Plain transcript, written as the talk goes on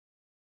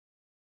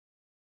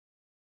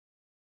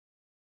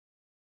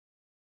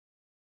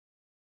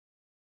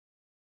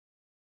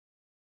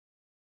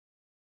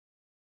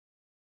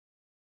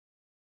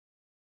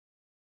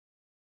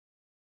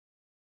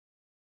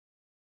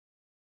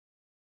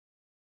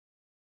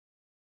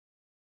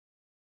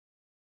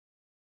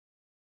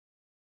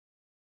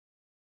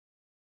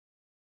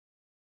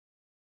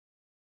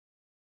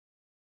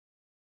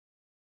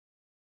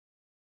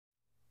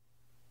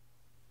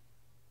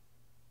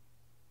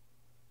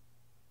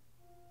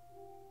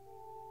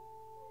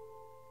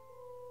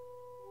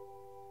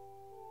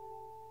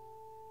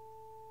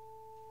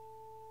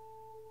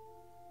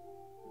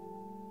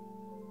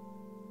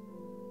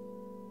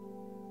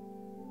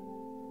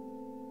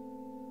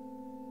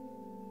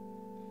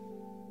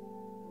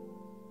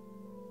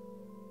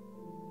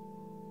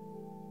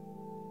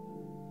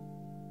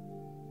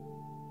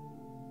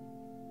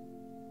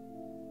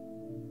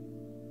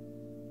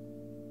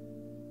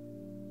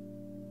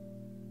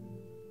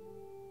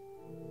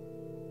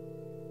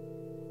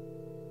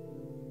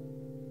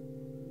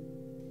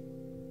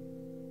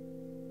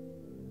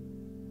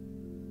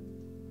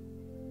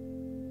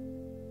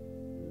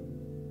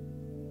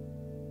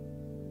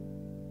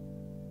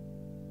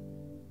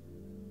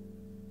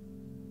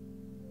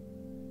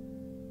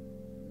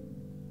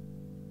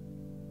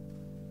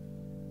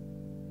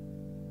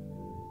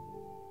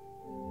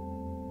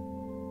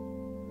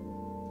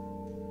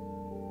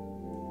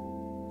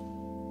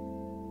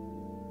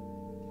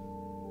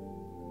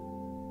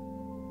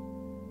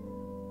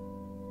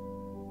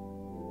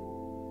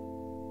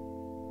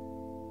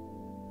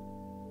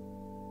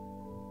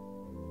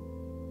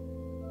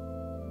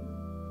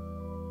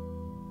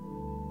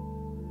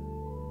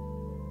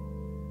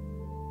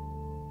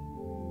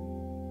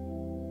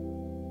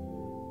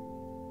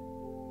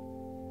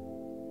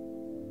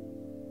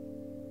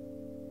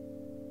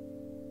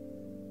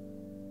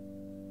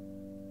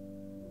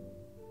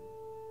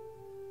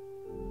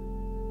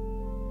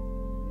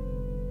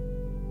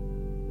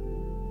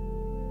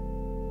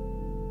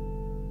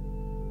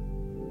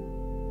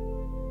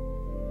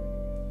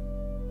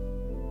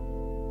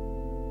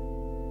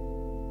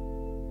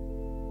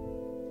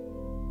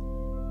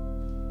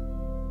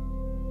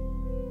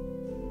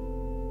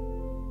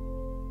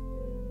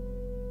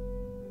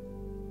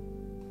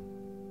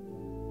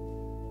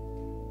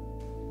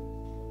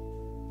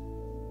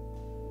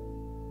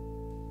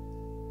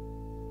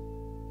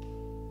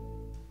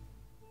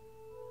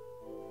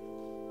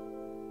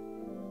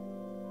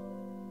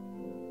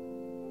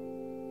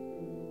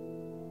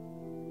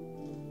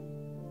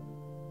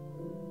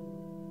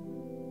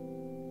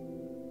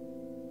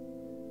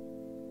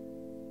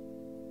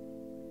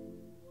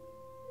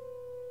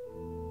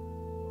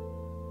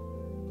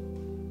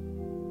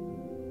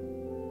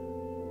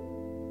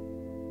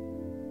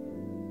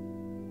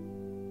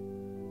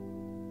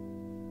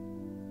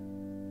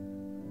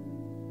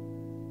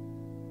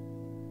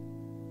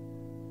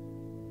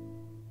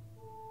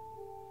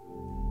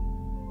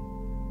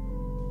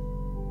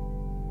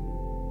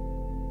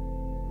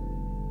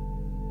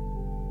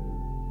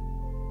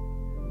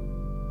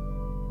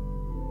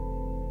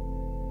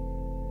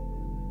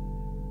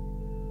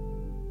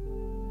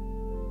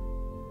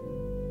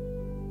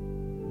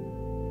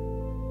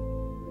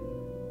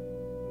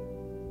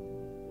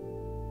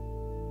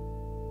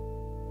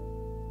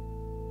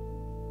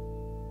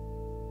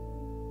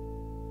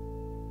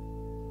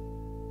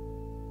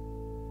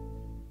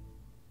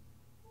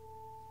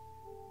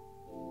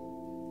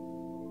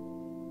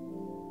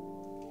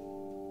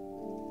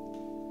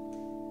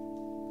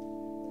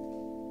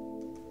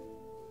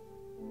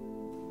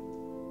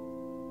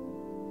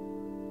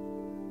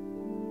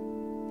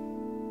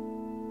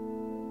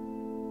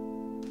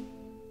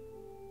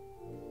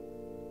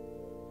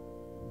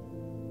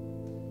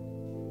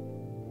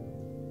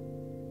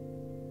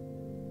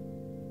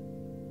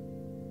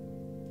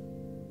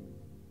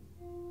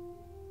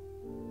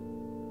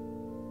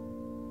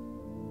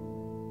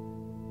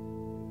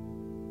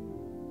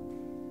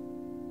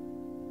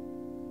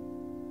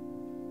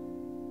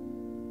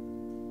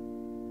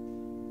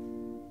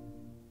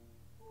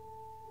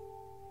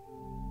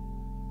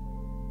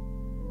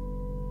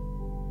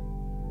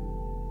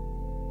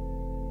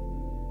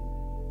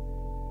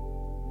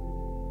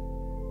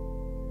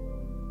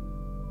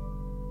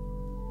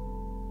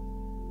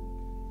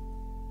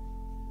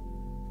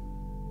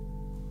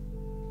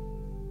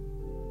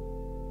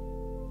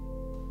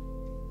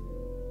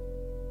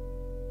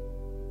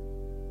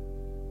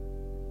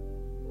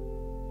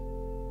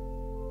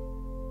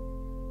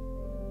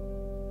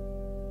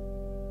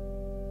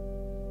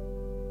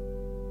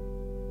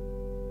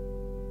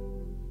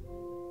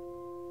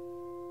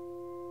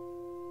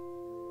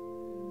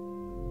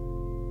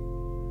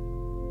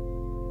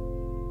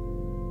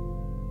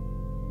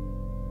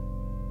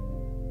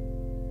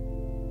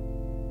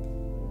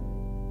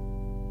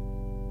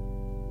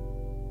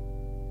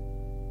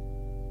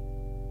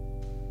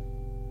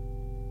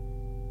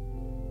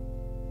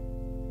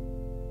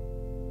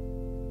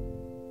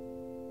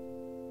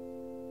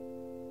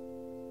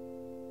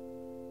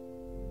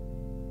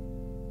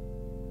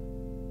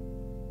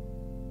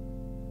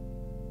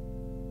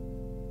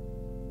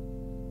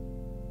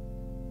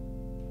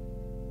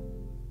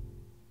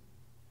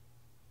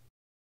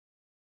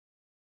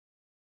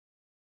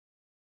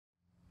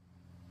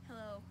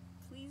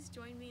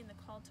join me in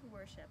the call to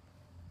worship.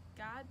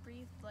 God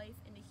breathed life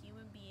into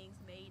human beings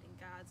made in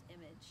God's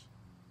image.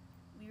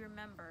 We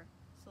remember,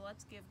 so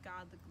let's give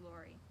God the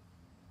glory.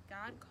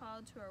 God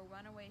called to our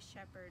runaway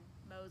shepherd,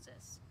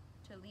 Moses,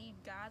 to lead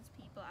God's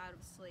people out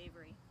of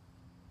slavery.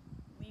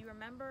 We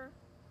remember,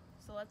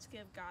 so let's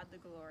give God the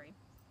glory.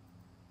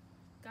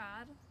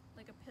 God,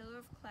 like a pillar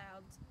of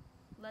clouds,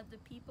 led the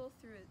people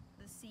through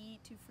the sea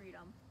to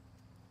freedom.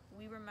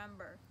 We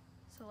remember,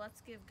 so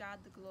let's give God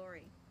the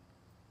glory.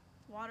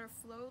 Water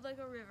flowed like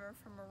a river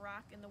from a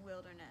rock in the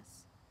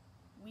wilderness.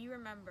 We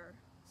remember,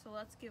 so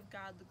let's give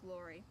God the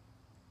glory.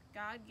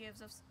 God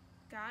gives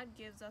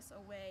us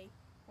a way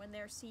when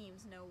there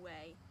seems no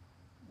way.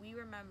 We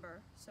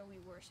remember, so we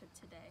worship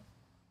today.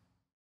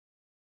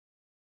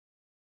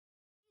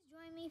 Please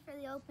join me for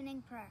the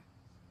opening prayer.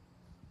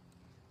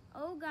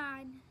 O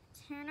God,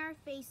 turn our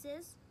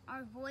faces,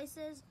 our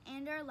voices,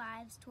 and our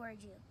lives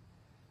toward you,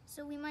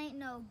 so we might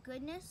know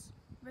goodness,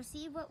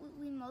 receive what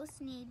we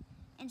most need,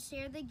 and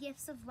share the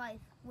gifts of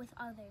life with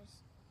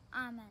others.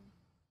 Amen.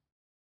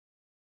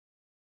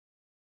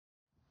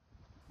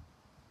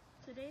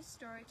 Today's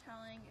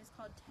storytelling is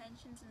called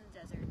Tensions in the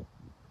Desert,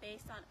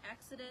 based on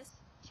Exodus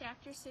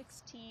chapter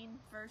 16,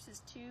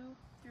 verses 2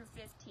 through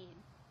 15.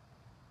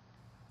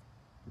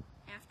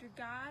 After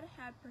God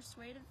had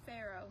persuaded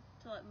Pharaoh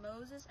to let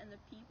Moses and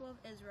the people of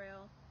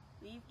Israel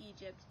leave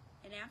Egypt,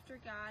 and after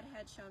God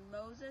had shown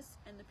Moses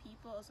and the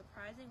people a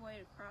surprising way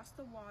to cross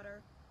the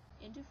water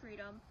into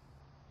freedom,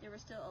 there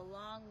was still a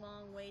long,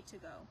 long way to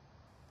go.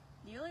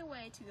 The only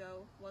way to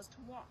go was to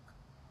walk.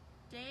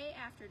 Day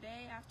after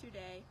day after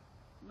day,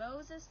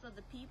 Moses led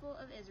the people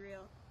of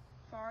Israel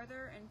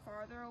farther and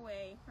farther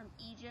away from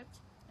Egypt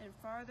and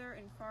farther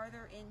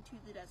into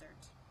the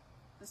desert.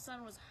 The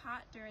sun was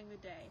hot during the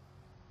day.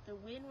 The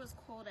wind was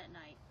cold at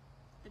night.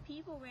 The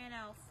people ran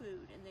out of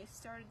food and they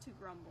started to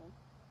grumble.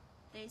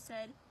 They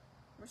said,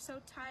 "We're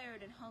so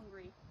tired and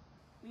hungry.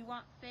 We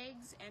want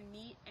figs and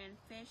meat and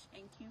fish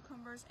and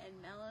cucumbers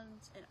and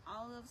melons and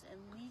olives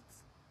and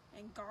leeks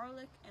and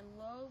garlic and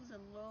loaves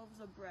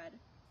of bread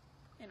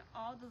and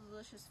all the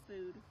delicious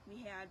food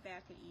we had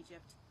back in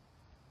Egypt.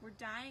 We're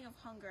dying of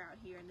hunger out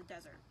here in the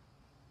desert."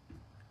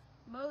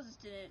 Moses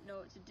didn't know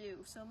what to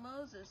do, so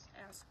Moses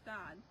asked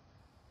God,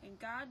 and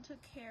God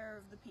took care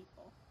of the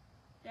people.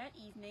 That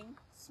evening,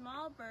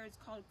 small birds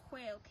called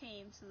quail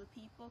came so the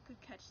people could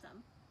catch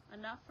them,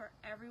 enough for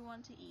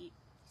everyone to eat,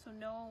 so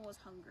no one was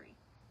hungry.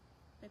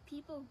 The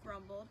people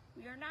grumbled,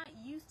 "We are not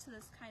used to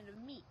this kind of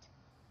meat."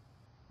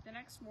 The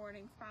next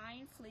morning,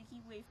 fine,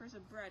 flaky wafers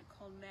of bread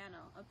called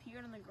manna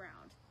appeared on the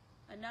ground,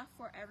 enough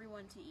for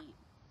everyone to eat,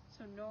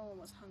 so no one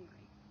was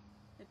hungry.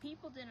 The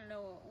people didn't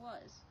know what it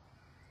was.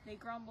 They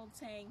grumbled,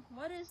 saying,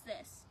 "What is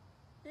this?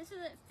 This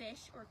isn't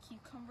fish or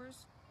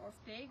cucumbers or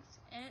figs,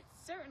 and it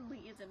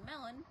certainly isn't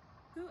melon.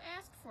 Who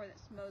asked for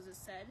this?" Moses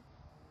said.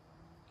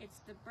 "It's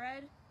the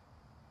bread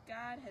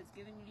God has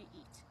given you to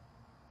eat."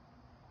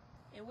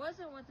 It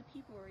wasn't what the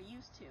people were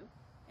used to,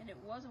 and it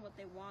wasn't what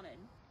they wanted,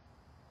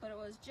 but it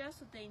was just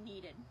what they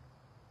needed.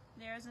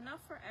 There is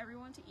enough for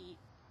everyone to eat,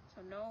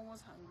 so no one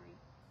was hungry.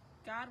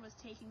 God was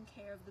taking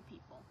care of the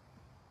people.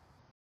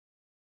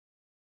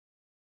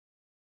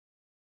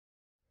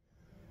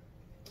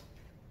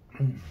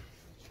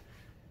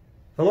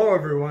 Hello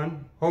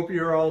everyone, hope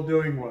you're all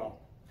doing well.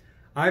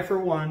 I for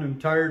one am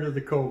tired of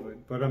the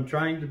COVID, but I'm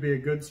trying to be a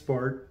good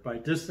sport by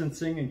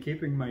distancing and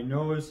keeping my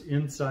nose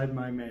inside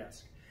my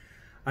mask.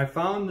 I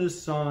found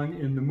this song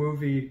in the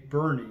movie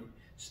Bernie,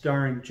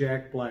 starring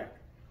Jack Black.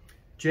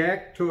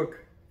 Jack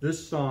took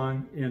this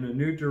song in a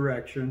new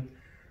direction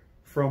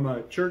from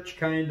a church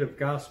kind of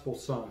gospel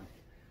song.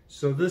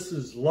 So this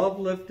is Love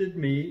Lifted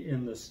Me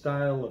in the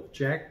style of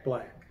Jack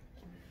Black.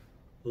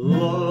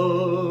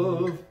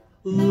 Love,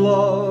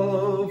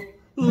 love,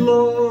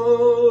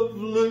 love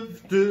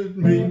lifted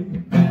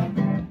me.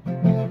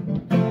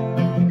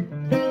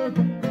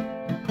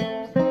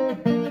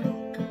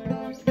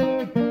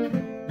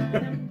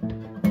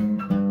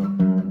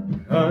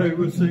 I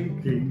was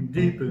sinking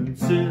deep in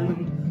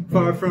sin,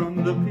 far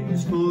from the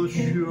peaceful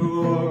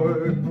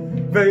shore,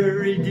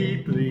 very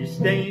deeply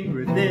stained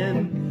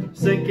within,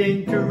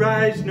 sinking to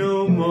rise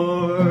no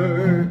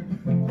more.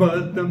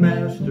 But the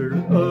master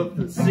of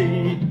the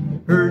sea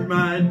heard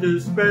my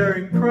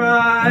despairing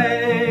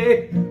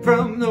cry,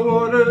 from the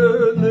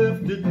water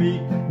lifted me,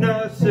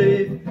 now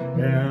safe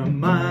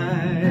am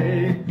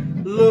I.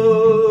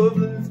 Love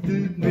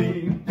lifted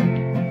me,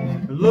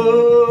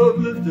 love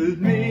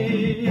lifted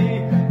me,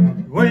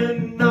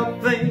 when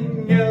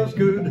nothing else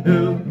could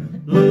help.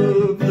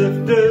 Love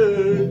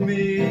lifted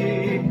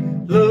me,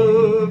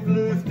 love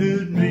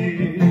lifted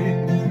me,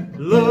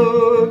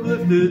 love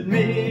lifted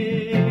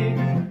me,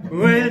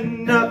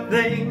 when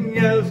nothing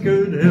else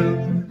could help.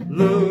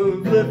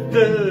 Love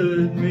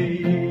lifted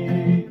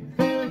me.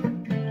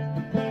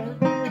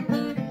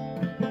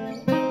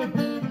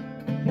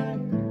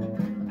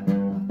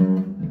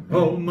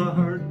 All my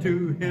heart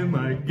to Him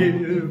I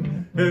give,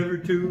 ever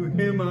to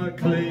Him I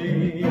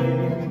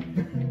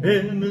cling.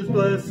 In his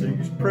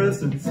blessings,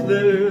 presence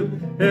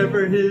live,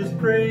 ever his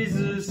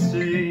praises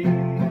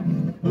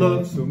sing.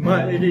 Love so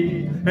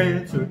mighty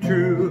and so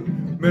true,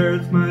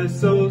 merits my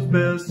soul's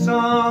best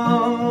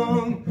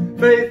song.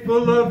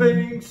 Faithful,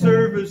 loving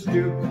service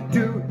due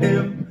to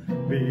him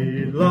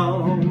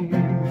belongs.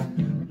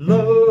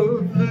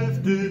 Love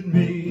lifted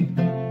me,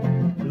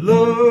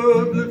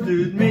 love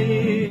lifted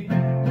me,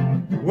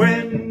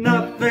 when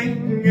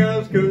nothing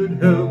else could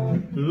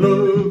help.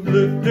 Love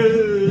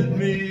lifted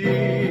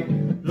me,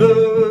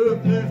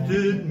 love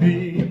lifted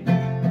me,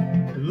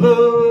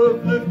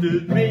 love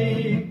lifted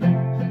me,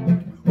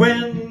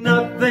 when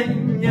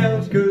nothing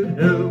else could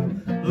help.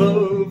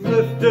 Love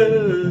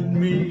lifted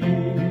me.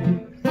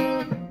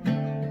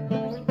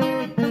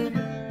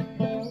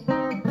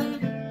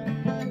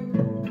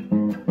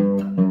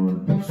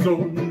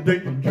 So in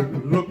danger,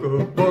 look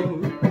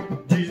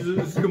above,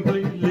 Jesus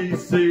completely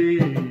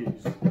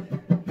saves.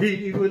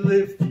 He will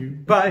lift you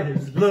by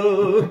his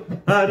love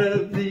out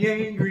of the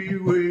angry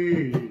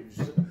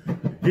waves.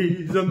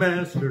 He's a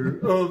master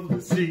of the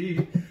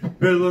sea,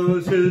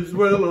 billows his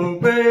will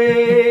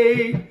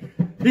obey.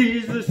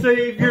 He's the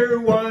Savior,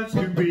 wants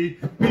to be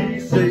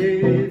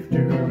saved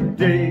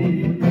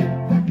today.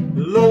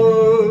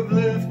 Love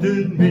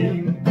lifted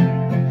me,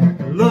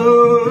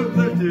 love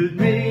lifted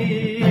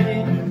me,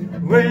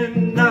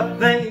 when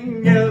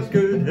nothing else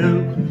could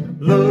help.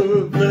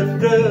 Love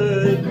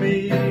lifted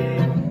me,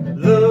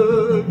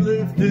 love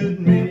lifted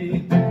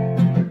me,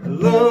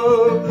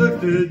 love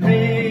lifted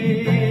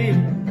me,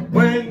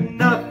 when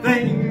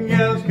nothing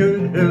else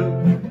could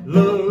help.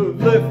 Love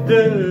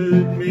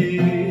lifted me,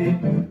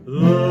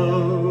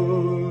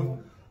 love,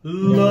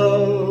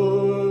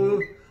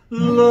 love,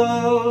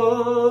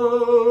 love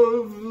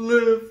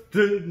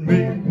lifted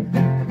me,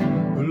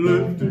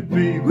 lifted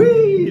me,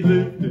 wee,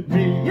 lifted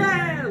me,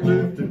 yeah,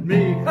 lifted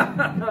me,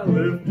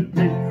 lifted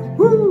me,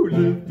 woo,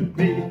 lifted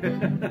me,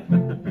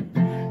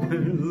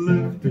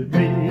 lifted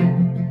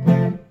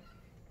me.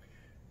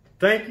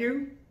 Thank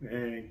you,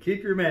 and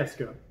keep your mask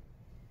up.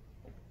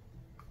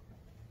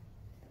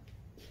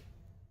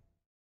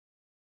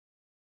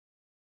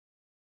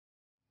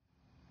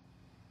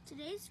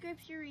 Today's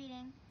scripture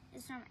reading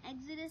is from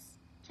Exodus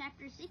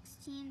chapter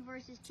 16,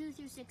 verses 2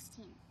 through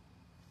 16.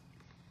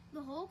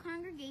 The whole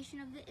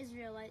congregation of the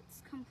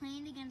Israelites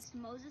complained against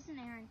Moses and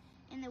Aaron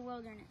in the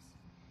wilderness.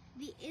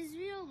 The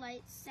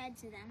Israelites said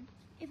to them,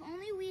 "If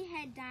only we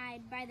had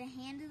died by the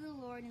hand of the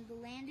Lord in the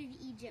land of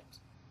Egypt,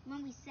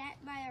 when we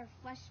sat by our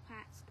flesh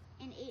pots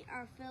and ate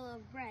our fill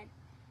of bread,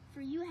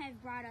 for you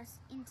have brought us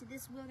into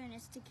this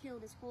wilderness to kill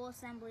this whole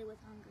assembly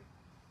with hunger."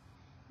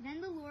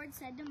 Then the Lord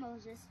said to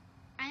Moses,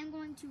 "I am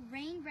going to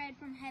rain bread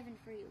from heaven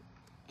for you,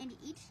 and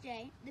each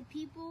day the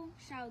people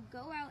shall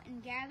go out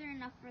and gather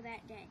enough for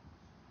that day.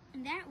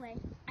 In that way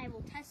I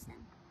will test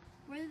them,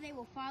 whether they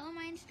will follow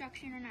my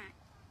instruction or not.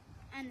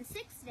 On the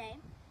sixth day,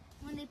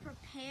 when they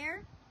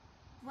prepare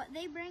what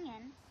they bring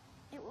in,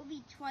 it will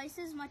be twice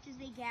as much as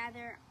they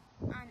gather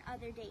on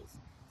other days."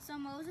 So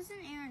Moses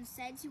and Aaron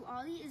said to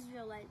all the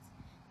Israelites,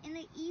 "In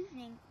the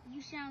evening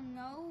you shall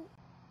know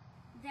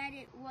that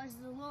it was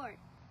the Lord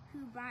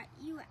who brought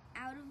you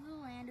out of the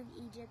land of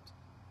Egypt,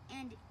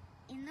 and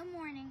in the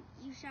morning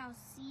you shall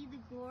see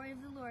the glory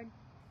of the Lord,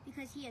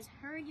 because he has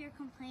heard your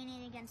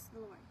complaining against the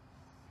Lord.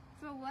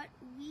 For what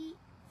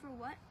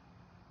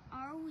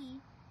are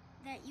we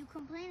that you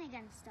complain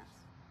against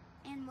us?"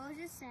 And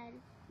Moses said,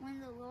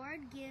 "When the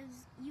Lord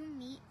gives you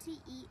meat to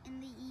eat in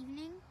the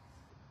evening,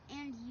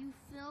 and your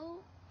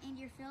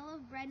fill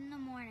of bread in the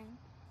morning,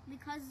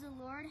 because the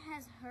Lord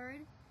has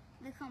heard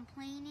the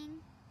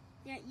complaining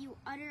that you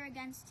utter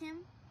against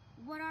him,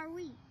 what are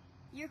we?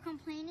 Your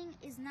complaining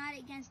is not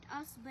against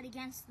us, but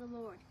against the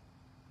Lord."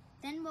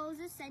 Then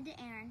Moses said to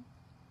Aaron,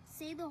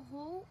 "Say the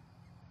whole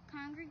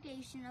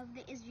congregation of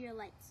the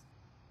Israelites,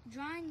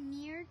 'Draw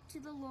near to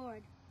the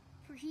Lord,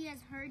 for he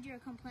has heard your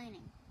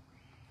complaining.'"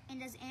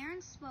 And as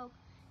Aaron spoke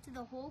to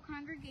the whole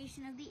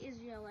congregation of the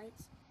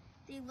Israelites,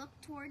 they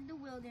looked toward the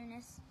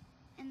wilderness,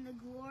 and the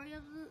glory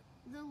of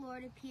the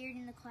Lord appeared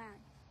in the cloud.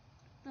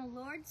 The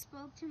Lord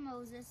spoke to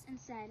Moses and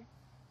said,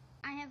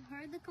 "I have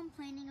heard the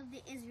complaining of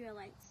the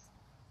Israelites.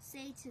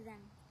 Say to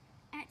them,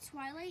 'At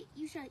twilight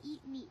you shall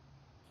eat meat,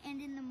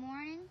 and in the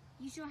morning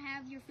you shall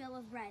have your fill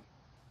of bread.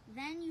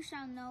 Then you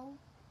shall know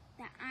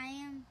that I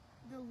am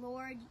the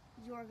Lord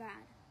your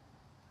God.'"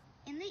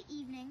 In the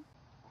evening,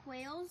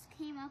 quails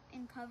came up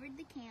and covered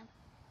the camp,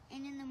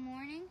 and in the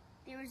morning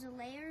there was a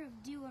layer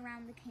of dew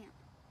around the camp.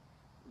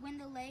 When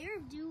the layer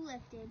of dew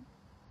lifted,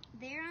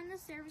 there on the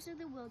surface of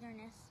the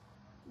wilderness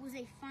was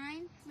a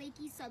fine,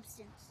 flaky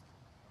substance,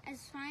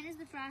 as fine as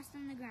the frost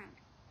on the ground.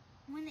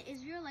 When the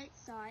Israelites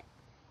saw it,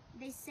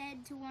 they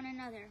said to one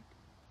another,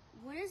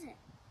 "What is it?"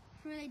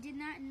 For they did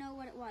not know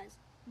what it was.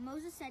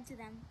 Moses said to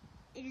them,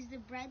 "It is the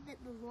bread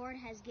that the Lord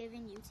has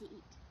given you to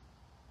eat."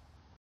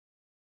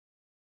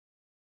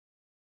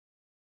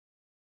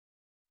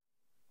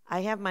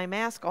 I have my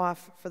mask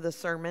off for the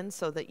sermon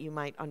so that you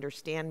might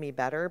understand me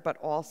better, but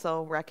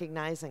also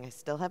recognizing I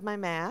still have my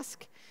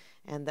mask.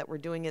 and that we're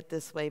doing it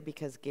this way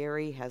because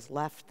Gary has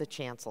left the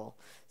chancel,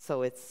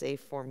 so it's safe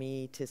for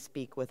me to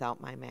speak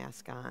without my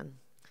mask on.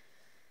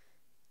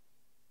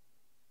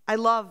 I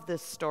love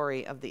this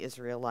story of the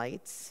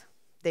Israelites.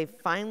 They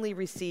finally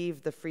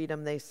received the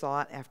freedom they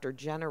sought after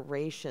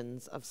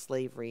generations of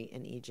slavery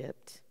in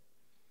Egypt.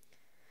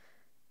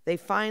 They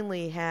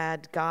finally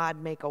had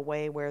God make a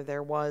way where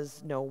there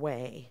was no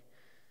way.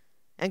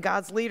 And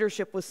God's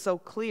leadership was so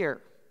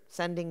clear,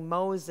 sending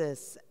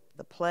Moses,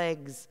 the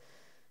plagues,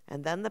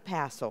 and then the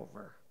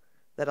Passover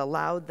that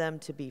allowed them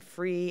to be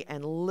free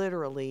and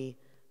literally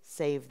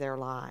save their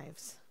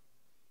lives.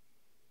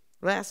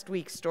 Last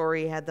week's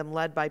story had them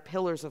led by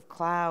pillars of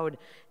cloud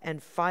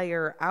and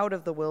fire out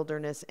of the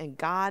wilderness, and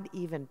God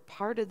even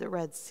parted the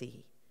Red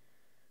Sea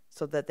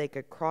so that they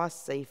could cross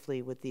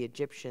safely with the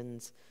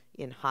Egyptians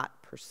in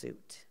hot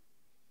pursuit.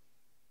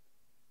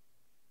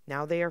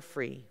 Now they are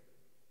free,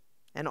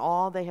 and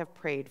all they have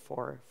prayed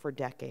for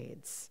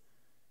decades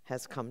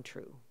has come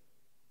true.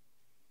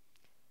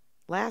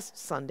 Last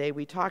Sunday,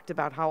 we talked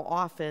about how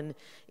often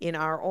in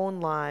our own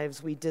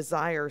lives we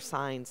desire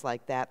signs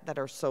like that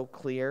are so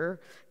clear,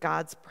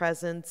 God's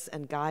presence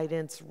and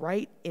guidance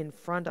right in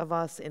front of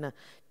us in a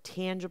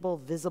tangible,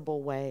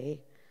 visible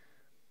way.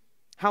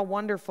 How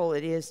wonderful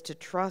it is to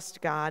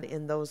trust God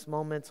in those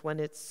moments when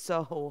it's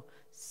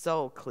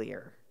so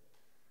clear.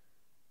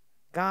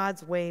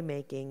 God's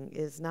way-making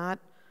is not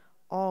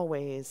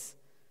always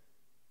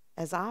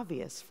as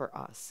obvious for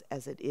us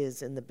as it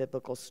is in the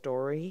biblical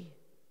story.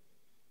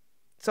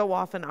 So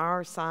often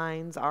our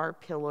signs, our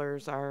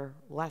pillars are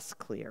less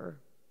clear.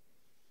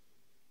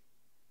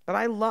 But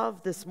I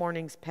love this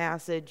morning's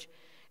passage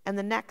and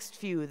the next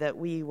few that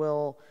we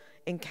will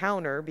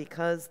encounter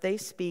because they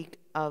speak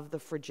of the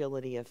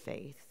fragility of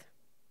faith.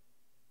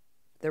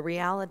 The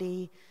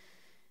reality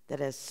that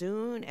as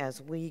soon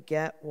as we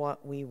get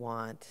what we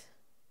want,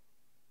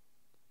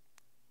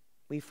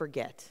 we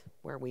forget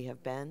where we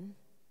have been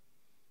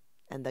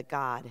and that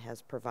God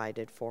has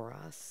provided for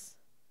us.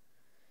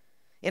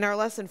 In our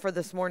lesson for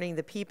this morning,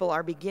 the people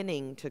are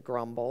beginning to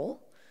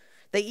grumble.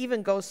 They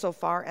even go so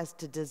far as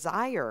to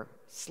desire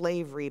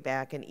slavery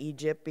back in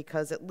Egypt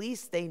because at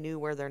least they knew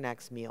where their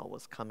next meal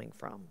was coming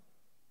from.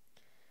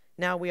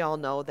 Now we all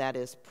know that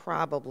is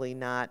probably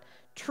not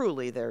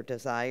truly their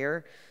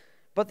desire,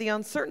 but the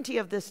uncertainty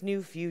of this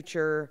new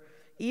future,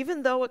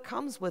 even though it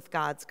comes with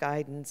God's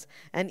guidance,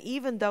 and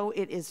even though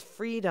it is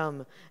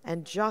freedom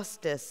and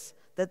justice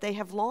that they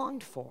have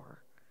longed for,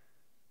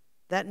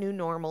 that new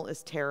normal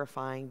is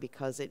terrifying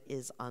because it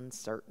is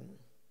uncertain.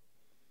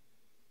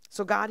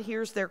 So God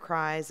hears their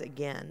cries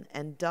again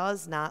and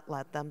does not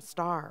let them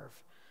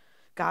starve.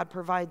 God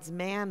provides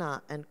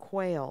manna and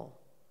quail.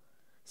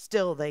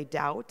 Still they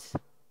doubt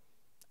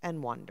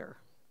and wonder.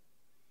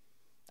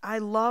 I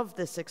love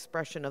this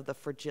expression of the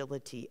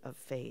fragility of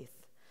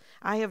faith.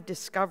 I have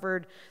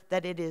discovered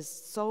that it is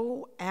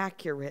so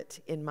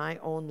accurate in my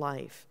own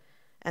life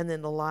and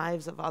in the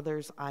lives of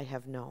others I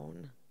have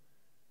known.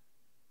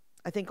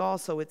 I think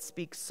also it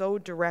speaks so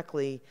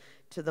directly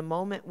to the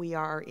moment we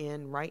are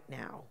in right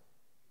now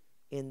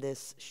in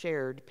this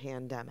shared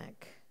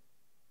pandemic.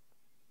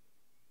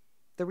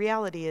 The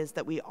reality is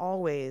that we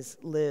always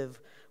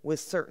live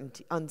with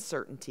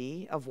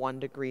uncertainty of one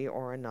degree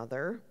or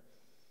another.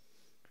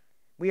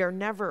 We are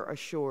never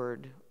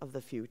assured of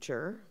the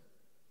future,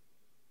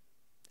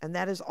 and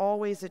that is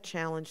always a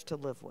challenge to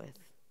live with,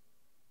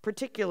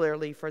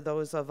 particularly for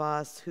those of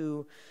us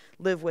who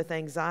live with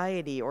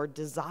anxiety or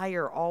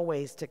desire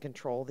always to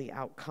control the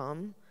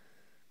outcome.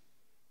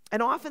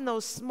 And often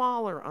those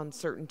smaller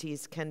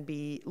uncertainties can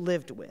be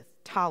lived with,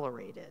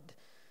 tolerated.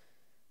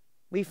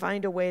 We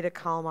find a way to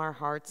calm our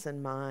hearts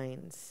and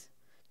minds,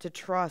 to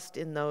trust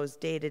in those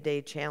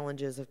day-to-day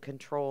challenges of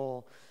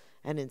control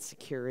and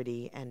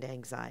insecurity and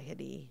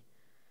anxiety.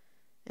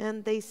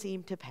 And they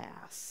seem to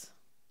pass.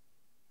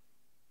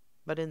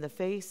 But in the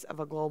face of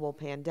a global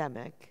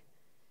pandemic,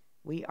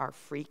 we are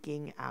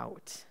freaking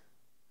out.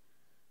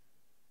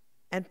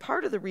 And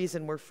part of the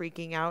reason we're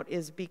freaking out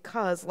is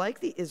because, like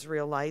the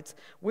Israelites,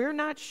 we're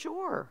not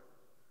sure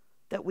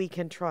that we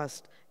can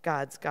trust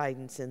God's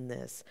guidance in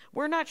this.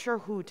 We're not sure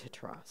who to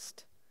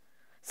trust.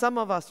 Some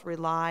of us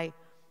rely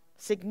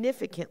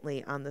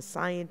significantly on the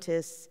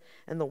scientists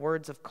and the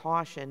words of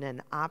caution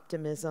and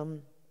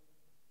optimism.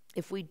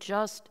 If we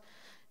just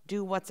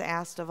do what's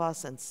asked of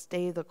us and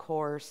stay the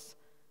course,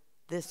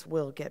 this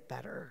will get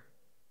better.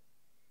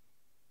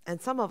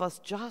 And some of us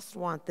just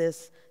want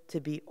this to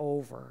be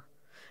over.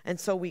 And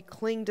so we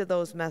cling to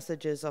those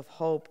messages of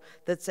hope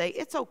that say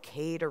it's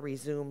okay to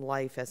resume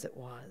life as it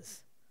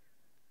was.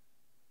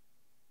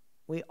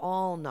 We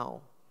all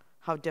know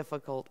how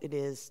difficult it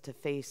is to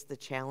face the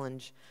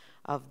challenge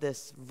of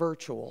this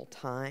virtual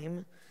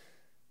time,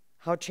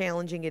 how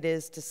challenging it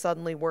is to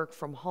suddenly work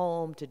from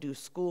home, to do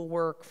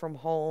schoolwork from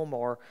home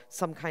or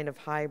some kind of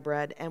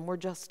hybrid, and we're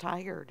just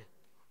tired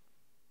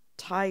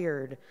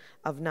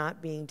of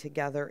not being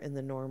together in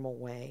the normal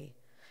way,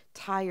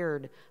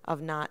 tired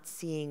of not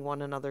seeing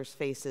one another's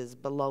faces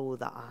below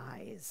the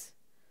eyes.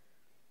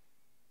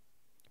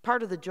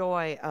 Part of the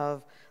joy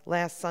of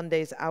last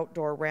Sunday's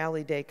outdoor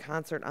rally day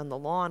concert on the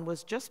lawn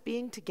was just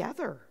being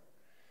together.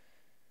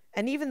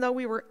 And even though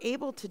we were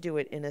able to do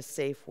it in a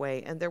safe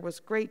way, and there was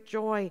great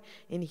joy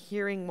in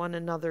hearing one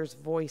another's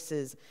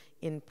voices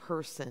in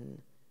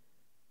person,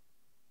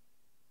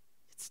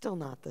 it's still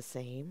not the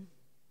same.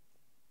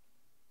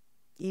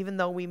 Even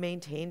though we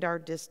maintained our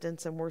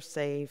distance and were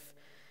safe,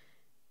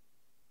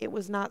 it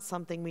was not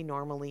something we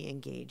normally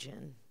engage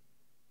in.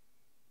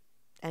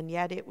 And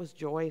yet it was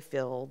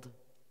joy-filled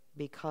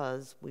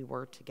because we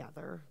were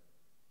together.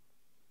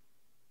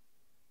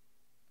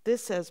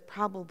 This has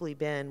probably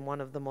been one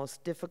of the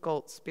most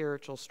difficult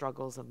spiritual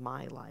struggles of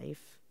my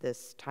life,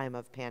 this time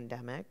of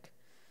pandemic.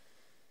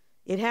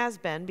 It has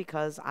been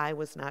because I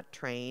was not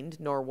trained,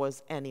 nor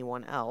was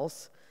anyone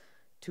else,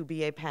 to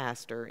be a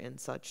pastor in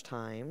such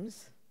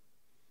times.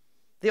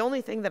 The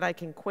only thing that I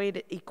can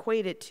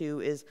equate it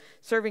to is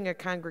serving a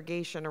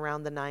congregation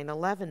around the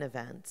 9/11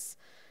 events.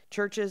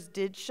 Churches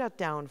did shut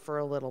down for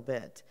a little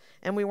bit,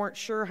 and we weren't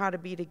sure how to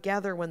be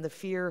together when the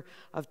fear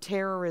of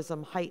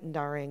terrorism heightened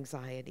our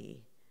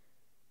anxiety.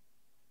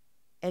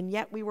 And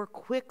yet we were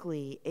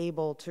quickly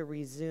able to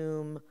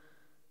resume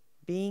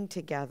being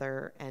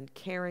together and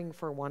caring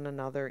for one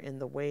another in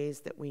the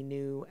ways that we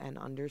knew and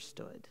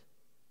understood.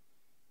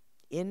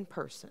 In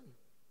person,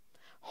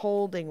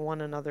 holding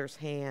one another's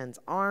hands,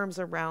 arms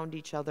around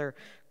each other,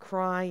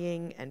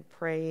 crying and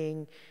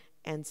praying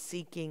and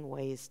seeking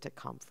ways to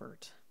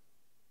comfort.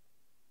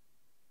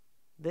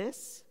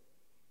 This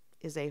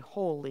is a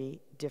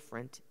wholly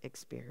different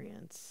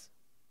experience.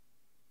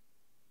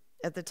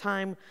 At the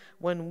time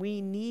when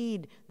we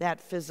need that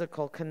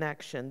physical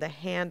connection, the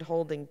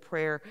hand-holding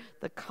prayer,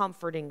 the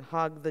comforting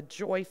hug, the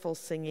joyful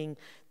singing,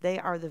 they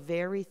are the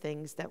very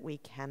things that we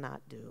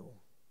cannot do.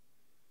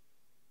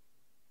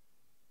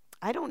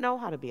 I don't know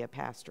how to be a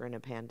pastor in a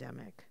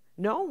pandemic.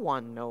 No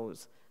one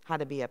knows how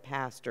to be a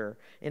pastor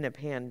in a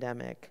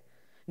pandemic.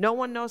 No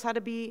one knows how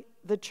to be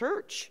the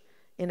church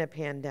in a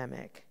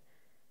pandemic.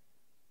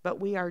 But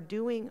we are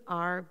doing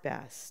our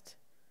best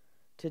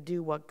to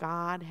do what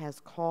God has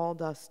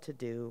called us to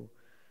do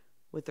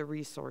with the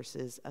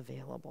resources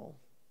available.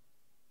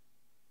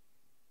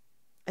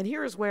 And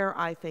here's where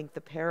I think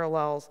the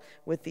parallels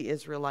with the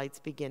Israelites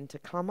begin to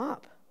come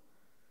up.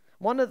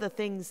 One of the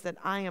things that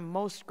I am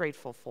most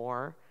grateful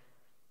for,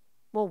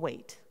 well,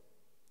 wait,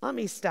 let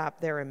me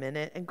stop there a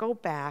minute and go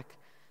back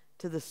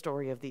to the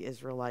story of the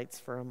Israelites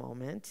for a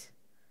moment.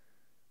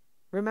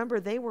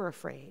 Remember, they were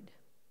afraid,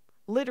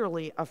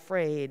 literally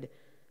afraid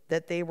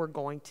that they were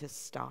going to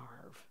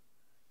starve.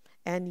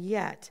 And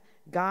yet,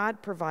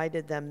 God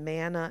provided them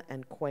manna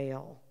and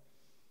quail.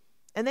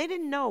 And they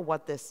didn't know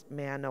what this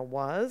manna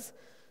was.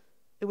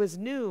 It was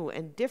new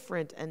and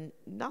different and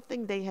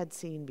nothing they had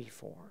seen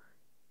before.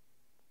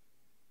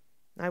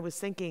 I was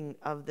thinking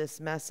of this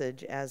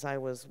message as I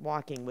was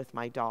walking with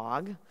my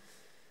dog.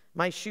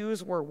 My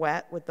shoes were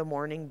wet with the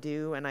morning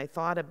dew, and I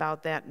thought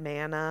about that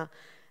manna.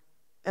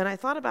 And I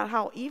thought about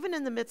how even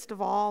in the midst of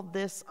all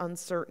this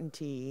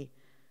uncertainty,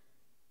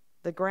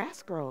 the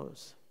grass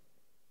grows.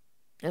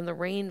 And the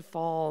rain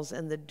falls,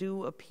 and the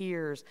dew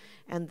appears,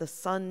 and the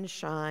sun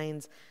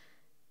shines,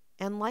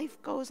 and life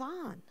goes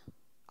on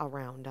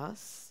around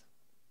us.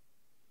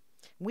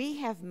 We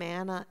have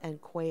manna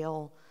and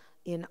quail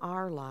in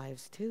our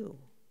lives too,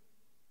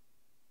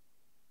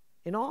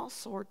 in all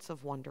sorts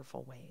of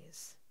wonderful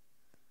ways.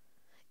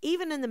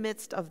 Even in the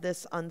midst of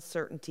this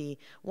uncertainty,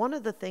 one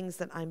of the things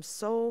that I'm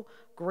so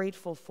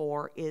grateful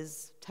for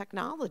is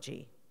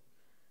technology.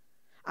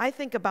 I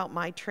think about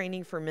my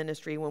training for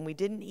ministry when we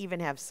didn't even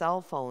have cell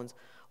phones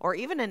or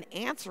even an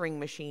answering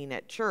machine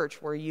at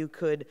church where you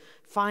could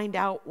find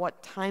out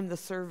what time the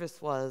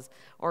service was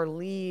or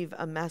leave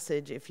a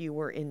message if you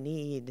were in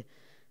need,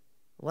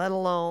 let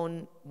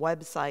alone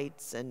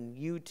websites and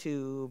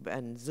YouTube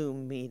and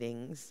Zoom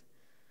meetings.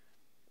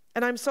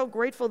 And I'm so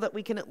grateful that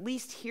we can at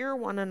least hear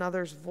one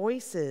another's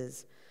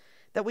voices,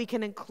 that we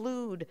can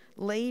include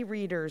lay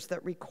readers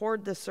that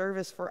record the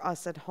service for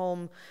us at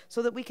home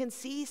so that we can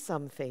see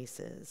some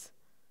faces.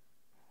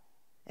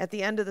 At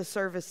the end of the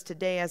service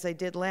today, as I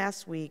did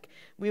last week,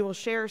 we will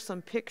share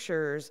some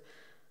pictures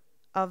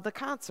of the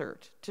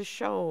concert to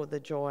show the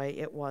joy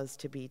it was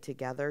to be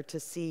together, to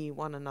see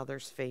one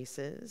another's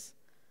faces.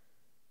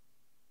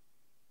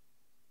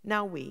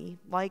 Now we,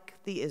 like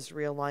the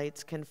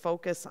Israelites, can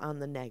focus on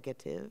the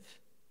negative.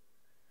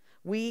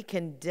 We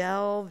can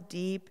delve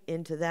deep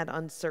into that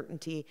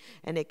uncertainty,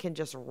 and it can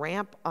just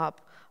ramp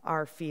up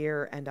our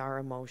fear and our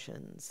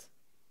emotions.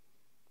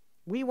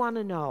 We want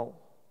to know,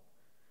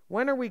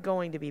 when are we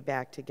going to be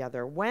back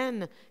together?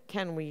 When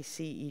can we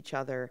see each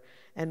other?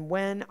 And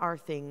when are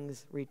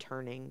things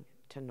returning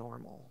to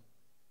normal?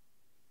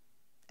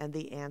 And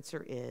the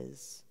answer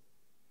is,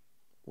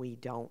 we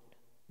don't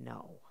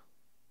know.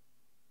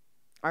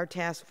 Our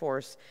task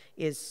force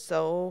is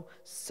so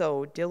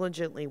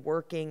diligently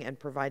working and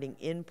providing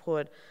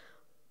input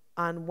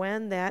on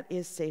when that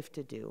is safe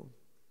to do.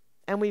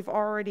 And we've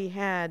already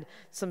had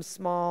some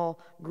small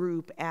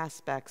group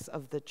aspects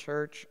of the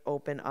church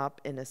open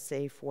up in a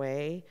safe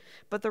way.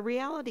 But the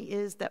reality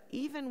is that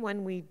even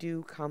when we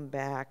do come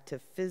back to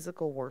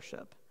physical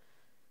worship,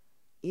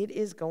 it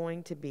is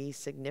going to be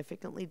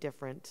significantly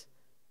different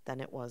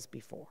than it was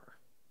before.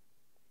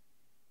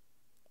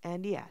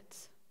 And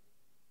yet,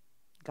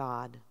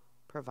 God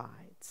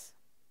provides.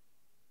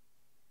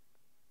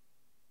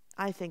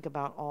 I think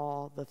about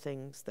all the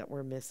things that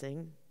we're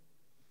missing.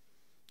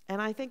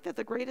 And I think that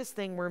the greatest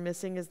thing we're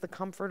missing is the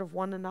comfort of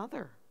one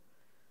another.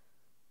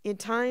 In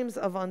times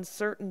of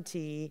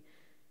uncertainty,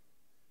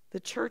 the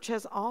church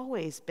has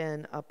always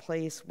been a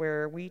place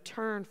where we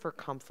turn for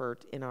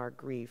comfort in our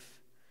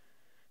grief,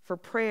 for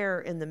prayer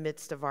in the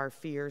midst of our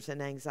fears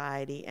and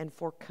anxiety, and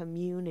for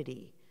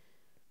community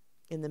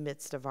in the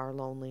midst of our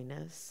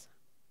loneliness.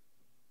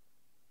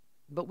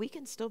 But we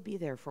can still be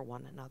there for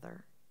one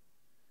another.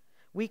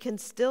 We can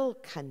still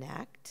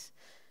connect.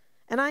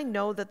 And I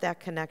know that that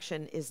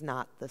connection is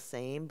not the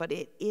same, but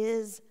it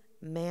is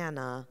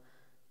manna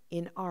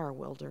in our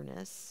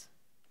wilderness.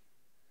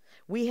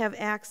 We have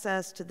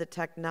access to the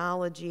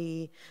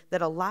technology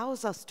that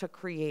allows us to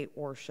create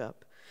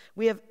worship.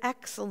 We have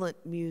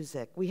excellent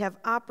music. We have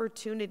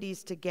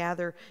opportunities to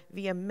gather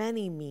via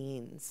many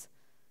means.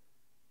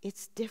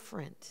 It's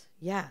different,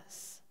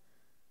 yes.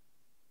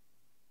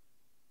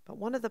 But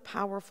one of the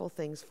powerful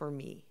things for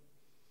me,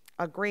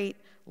 a great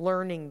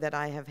learning that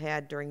I have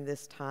had during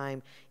this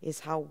time, is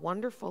how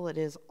wonderful it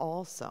is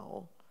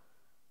also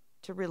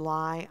to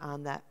rely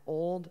on that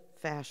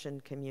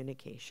old-fashioned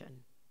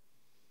communication.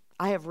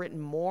 I have written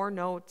more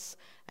notes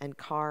and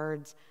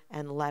cards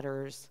and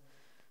letters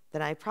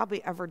than I've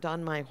probably ever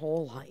done my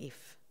whole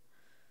life.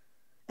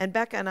 And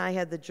Becca and I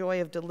had the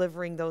joy of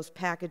delivering those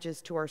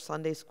packages to our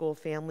Sunday school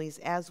families,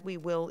 as we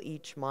will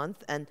each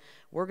month, and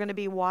we're going to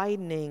be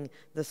widening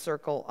the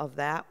circle of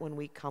that when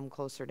we come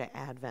closer to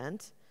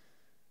Advent.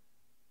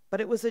 But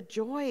it was a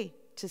joy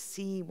to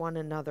see one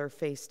another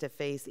face to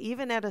face,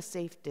 even at a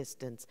safe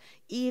distance,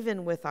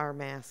 even with our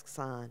masks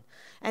on.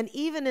 And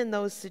even in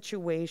those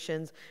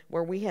situations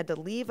where we had to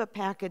leave a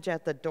package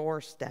at the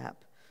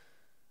doorstep,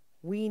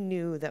 we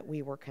knew that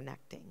we were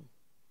connecting.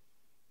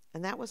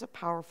 And that was a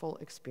powerful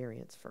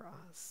experience for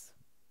us.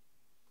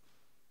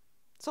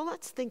 So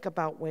let's think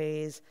about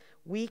ways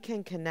we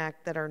can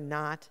connect that are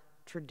not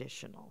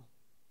traditional.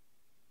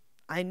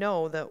 I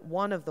know that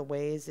one of the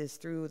ways is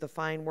through the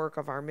fine work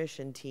of our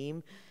mission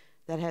team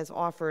that has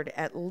offered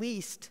at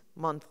least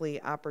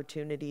monthly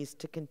opportunities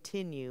to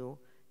continue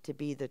to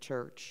be the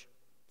church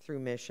through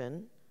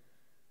mission.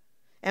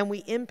 And we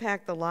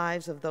impact the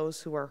lives of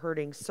those who are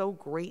hurting so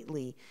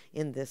greatly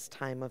in this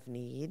time of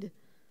need.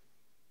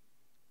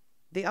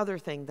 The other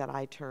thing that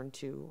I turn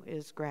to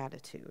is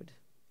gratitude.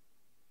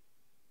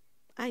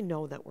 I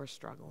know that we're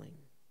struggling.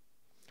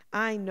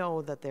 I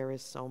know that there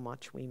is so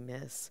much we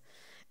miss.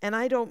 And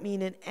I don't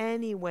mean in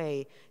any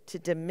way to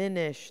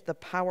diminish the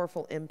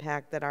powerful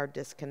impact that our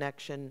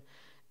disconnection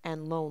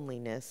and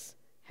loneliness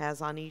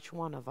has on each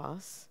one of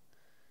us.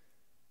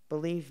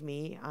 Believe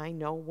me, I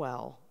know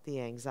well the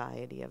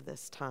anxiety of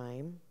this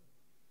time.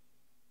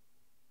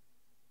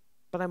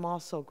 But I'm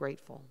also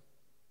grateful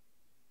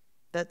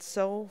that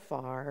so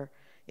far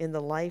in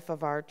the life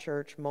of our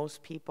church,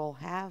 most people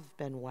have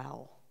been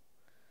well.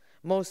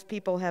 Most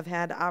people have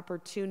had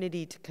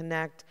opportunity to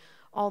connect,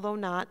 although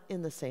not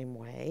in the same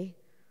way.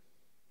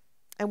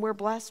 And we're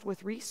blessed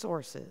with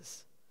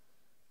resources.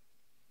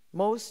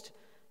 Most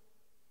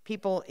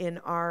people in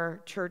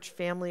our church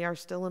family are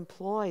still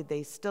employed.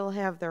 They still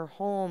have their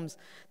homes.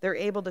 They're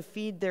able to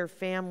feed their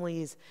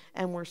families.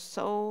 And we're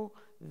so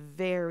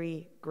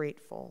very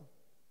grateful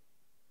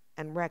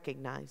and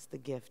recognize the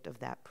gift of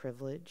that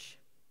privilege.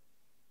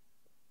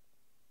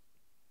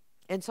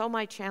 And so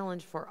my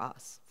challenge for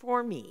us,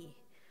 for me,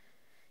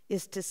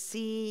 is to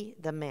see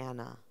the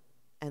manna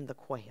and the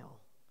quail,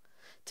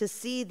 to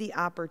see the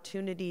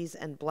opportunities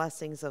and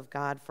blessings of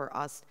God for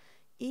us,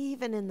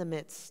 even in the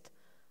midst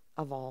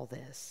of all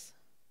this.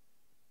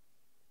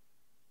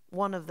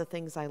 One of the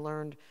things I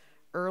learned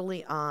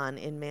early on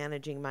in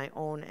managing my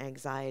own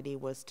anxiety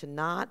was to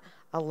not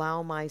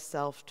allow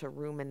myself to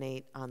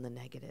ruminate on the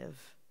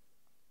negative.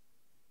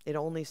 It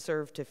only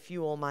served to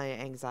fuel my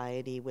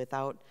anxiety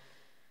without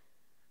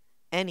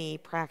any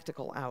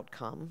practical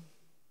outcome.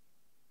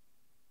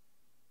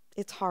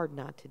 It's hard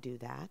not to do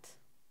that.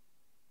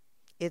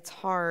 It's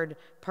hard,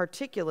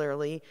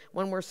 particularly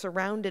when we're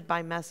surrounded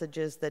by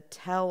messages that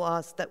tell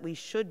us that we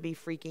should be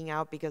freaking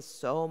out because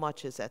so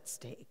much is at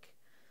stake.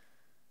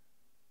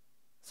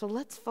 So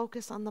let's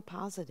focus on the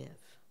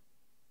positive.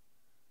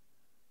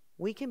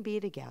 We can be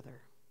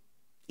together,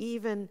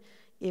 even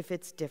if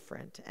it's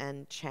different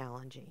and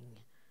challenging.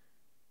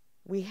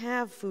 We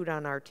have food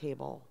on our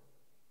table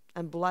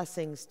and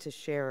blessings to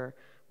share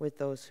with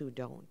those who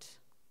don't.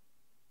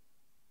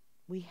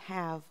 We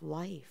have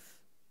life.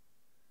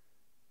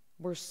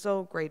 We're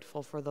so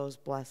grateful for those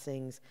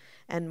blessings.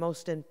 And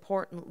most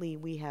importantly,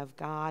 we have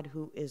God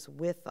who is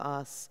with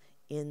us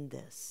in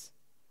this.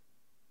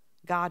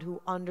 God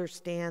who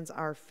understands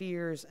our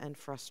fears and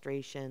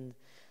frustration.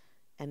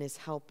 and is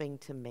helping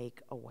to make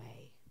a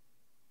way.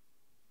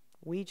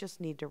 We just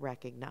need to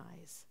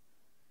recognize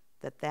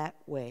that that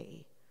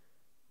way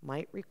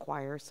might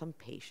require some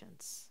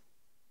patience.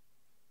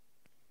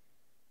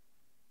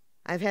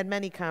 I've had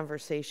many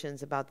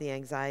conversations about the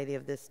anxiety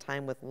of this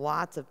time with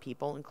lots of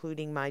people,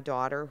 including my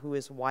daughter, who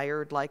is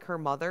wired like her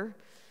mother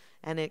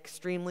and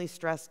extremely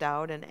stressed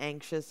out and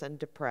anxious and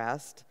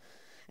depressed.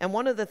 And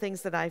one of the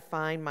things that I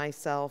find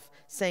myself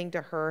saying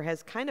to her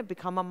has kind of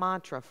become a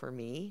mantra for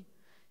me.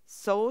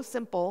 So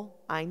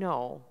simple, I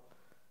know,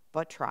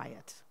 but try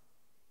it.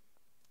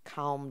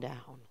 Calm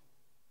down.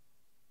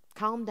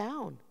 Calm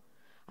down.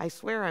 I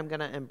swear I'm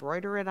going to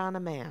embroider it on a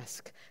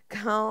mask.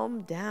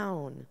 Calm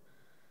down.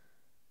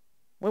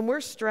 When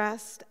we're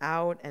stressed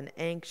out and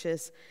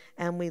anxious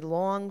and we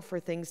long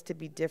for things to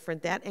be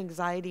different, that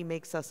anxiety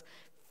makes us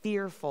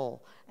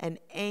fearful and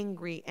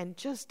angry and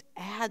just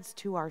adds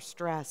to our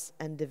stress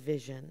and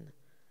division.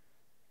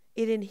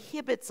 It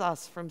inhibits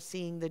us from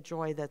seeing the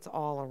joy that's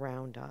all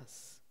around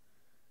us.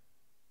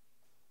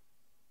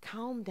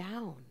 Calm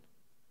down.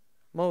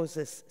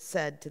 Moses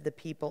said to the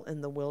people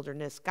in the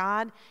wilderness,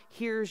 God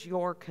hears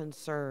your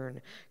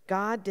concern.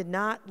 God did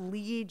not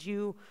lead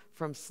you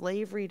from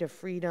slavery to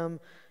freedom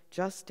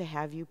just to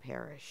have you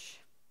perish.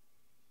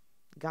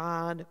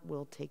 God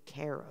will take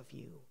care of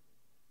you.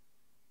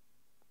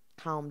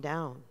 Calm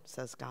down,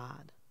 says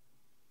God.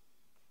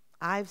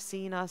 I've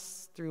seen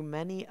us through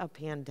many a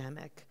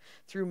pandemic,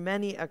 through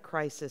many a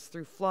crisis,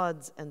 through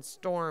floods and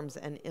storms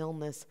and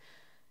illness,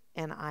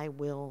 and I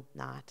will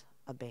not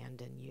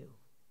abandon you.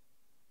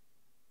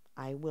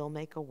 I will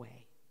make a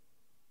way.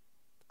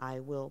 I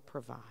will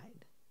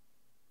provide.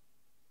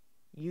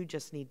 You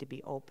just need to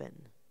be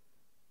open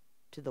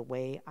to the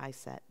way I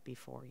set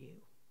before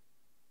you.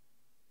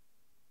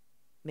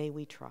 May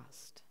we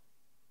trust.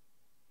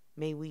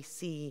 May we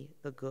see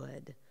the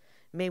good.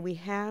 May we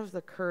have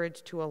the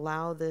courage to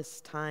allow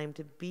this time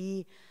to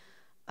be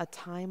a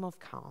time of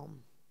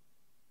calm,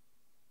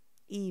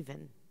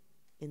 even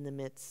in the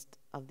midst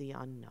of the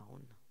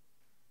unknown.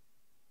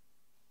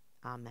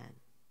 Amen.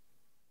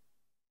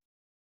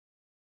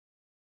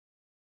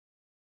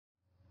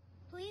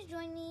 Please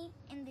join me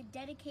in the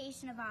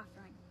dedication of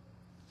offering.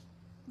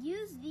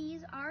 Use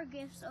these, our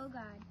gifts, O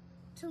God,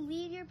 to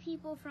lead your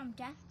people from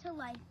death to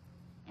life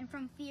and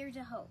from fear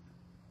to hope.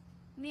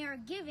 May our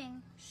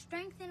giving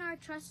strengthen our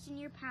trust in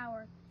your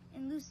power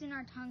and loosen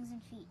our tongues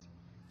and feet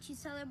to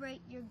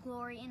celebrate your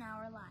glory in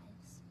our lives.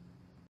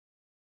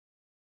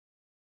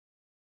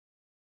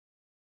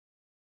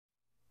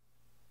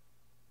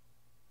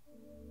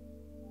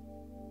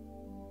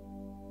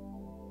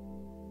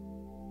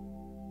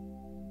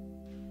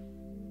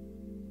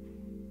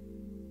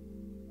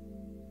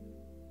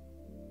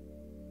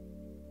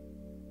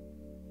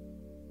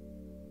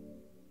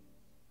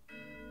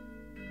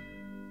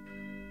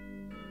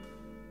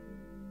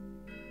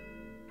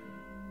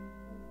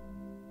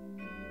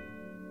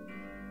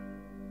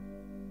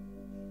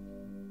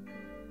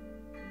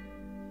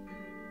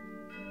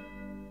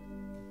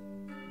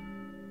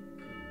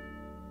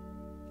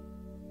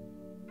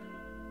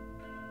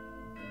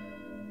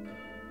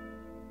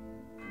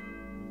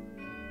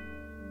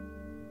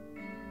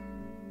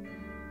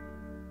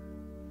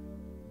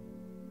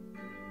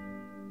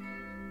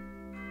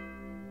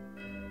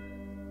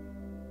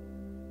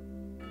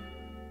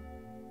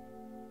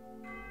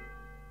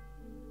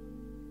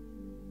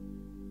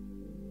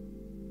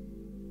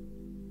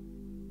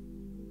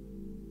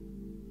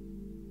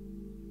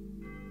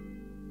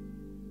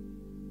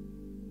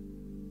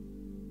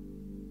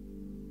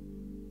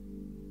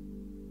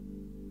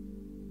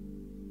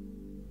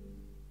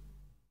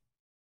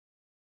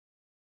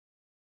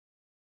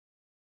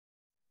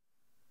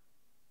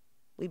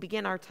 We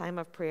begin our time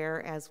of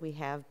prayer as we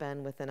have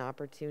been with an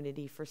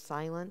opportunity for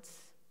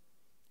silence,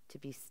 to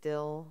be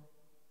still,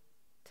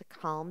 to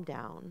calm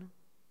down,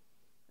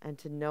 and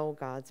to know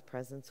God's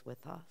presence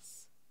with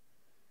us.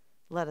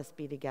 Let us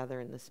be together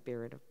in the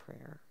spirit of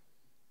prayer.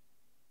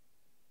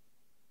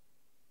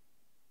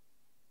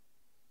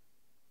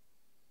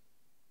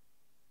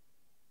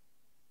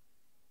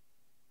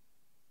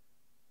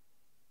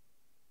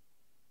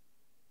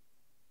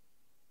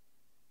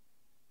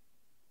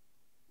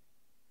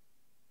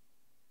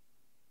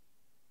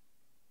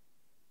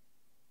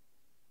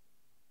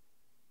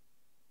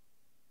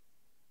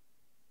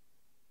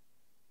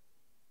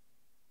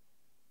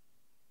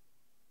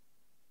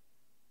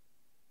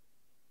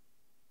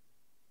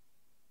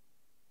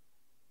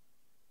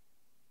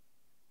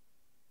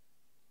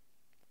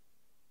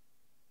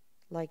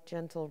 Like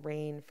gentle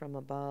rain from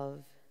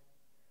above,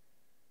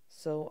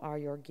 so are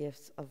your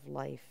gifts of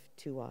life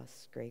to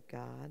us, great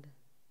God.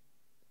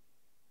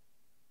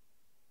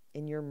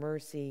 In your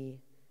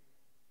mercy,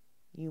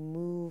 you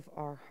move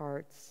our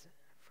hearts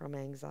from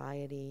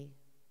anxiety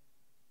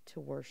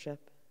to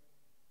worship.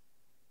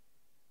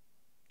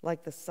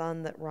 Like the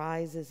sun that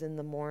rises in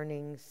the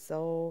morning,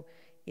 so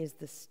is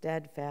the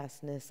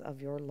steadfastness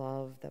of your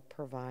love that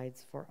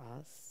provides for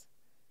us.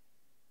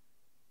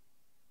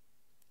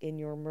 In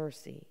your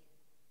mercy,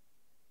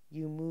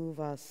 you move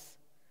us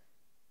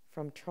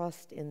from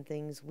trust in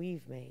things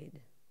we've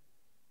made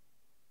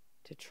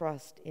to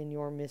trust in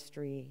your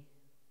mystery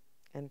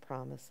and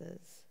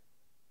promises.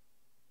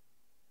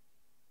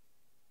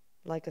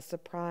 Like a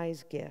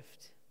surprise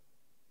gift,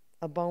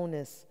 a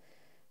bonus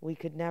we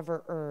could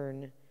never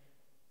earn,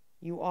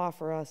 you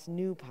offer us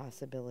new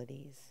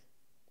possibilities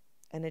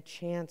and a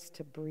chance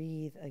to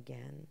breathe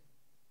again.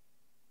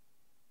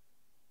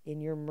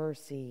 In your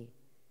mercy,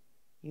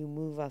 you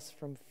move us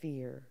from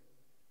fear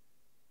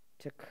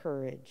to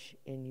courage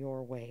in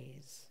your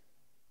ways.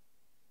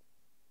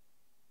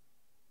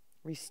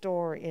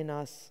 Restore in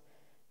us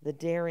the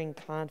daring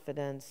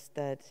confidence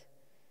that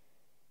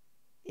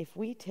if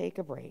we take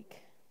a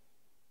break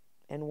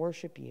and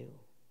worship you,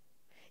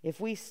 if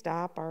we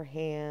stop our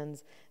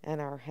hands and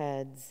our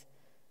heads,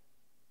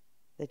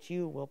 that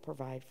you will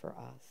provide for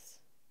us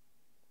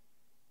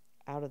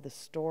out of the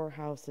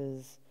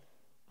storehouses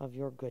of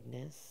your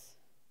goodness.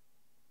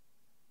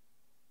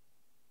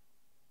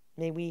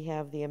 May we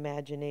have the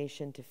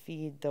imagination to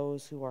feed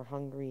those who are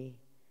hungry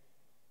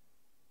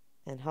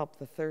and help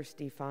the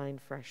thirsty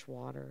find fresh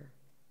water.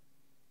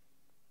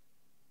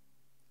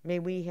 May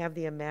we have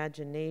the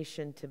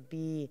imagination to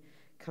be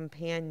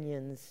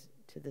companions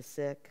to the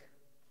sick,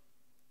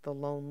 the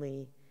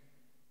lonely,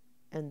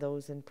 and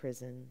those in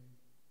prison.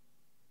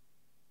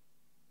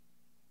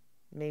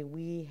 May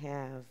we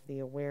have the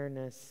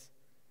awareness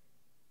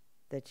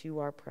that you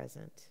are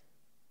present,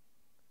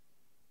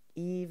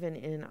 even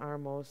in our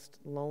most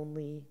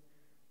lonely,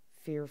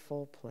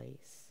 fearful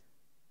place.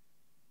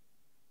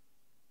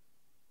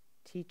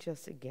 Teach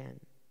us again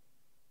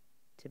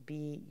to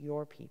be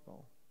your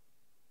people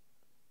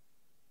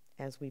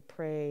as we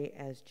pray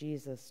as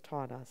Jesus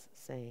taught us,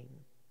 saying,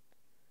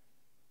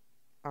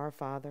 Our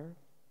Father,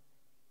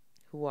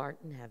 who art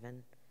in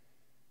heaven,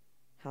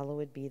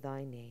 hallowed be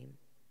thy name.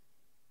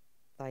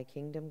 Thy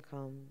kingdom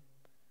come,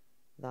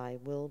 thy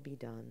will be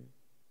done,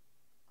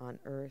 on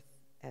earth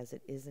as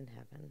it is in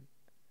heaven.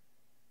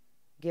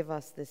 Give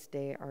us this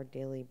day our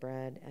daily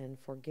bread, and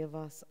forgive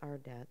us our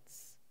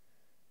debts,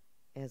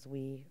 as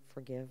we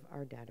forgive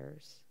our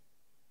debtors.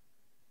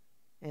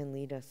 And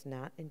lead us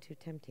not into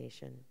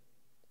temptation,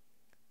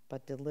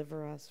 but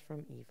deliver us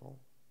from evil.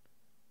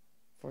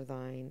 For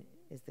thine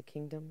is the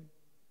kingdom,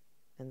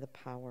 and the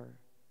power,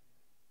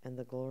 and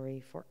the glory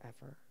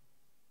forever.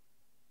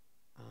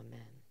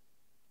 Amen.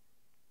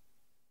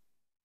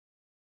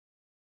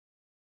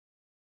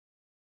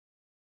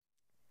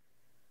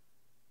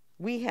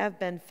 We have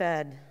been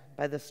fed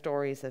by the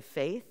stories of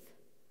faith.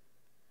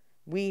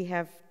 We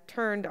have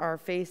turned our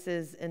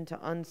faces into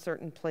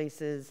uncertain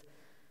places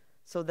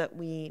so that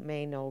we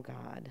may know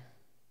God.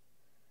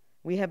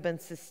 We have been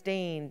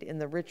sustained in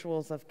the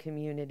rituals of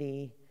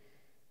community.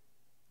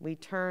 We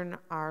turn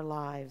our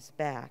lives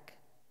back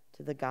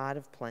to the God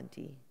of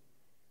plenty.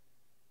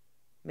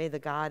 May the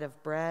God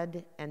of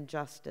bread and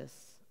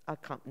justice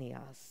accompany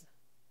us.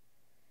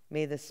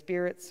 May the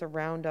Spirit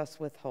surround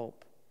us with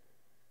hope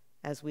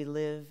as we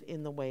live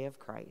in the way of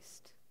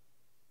Christ.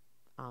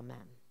 Amen.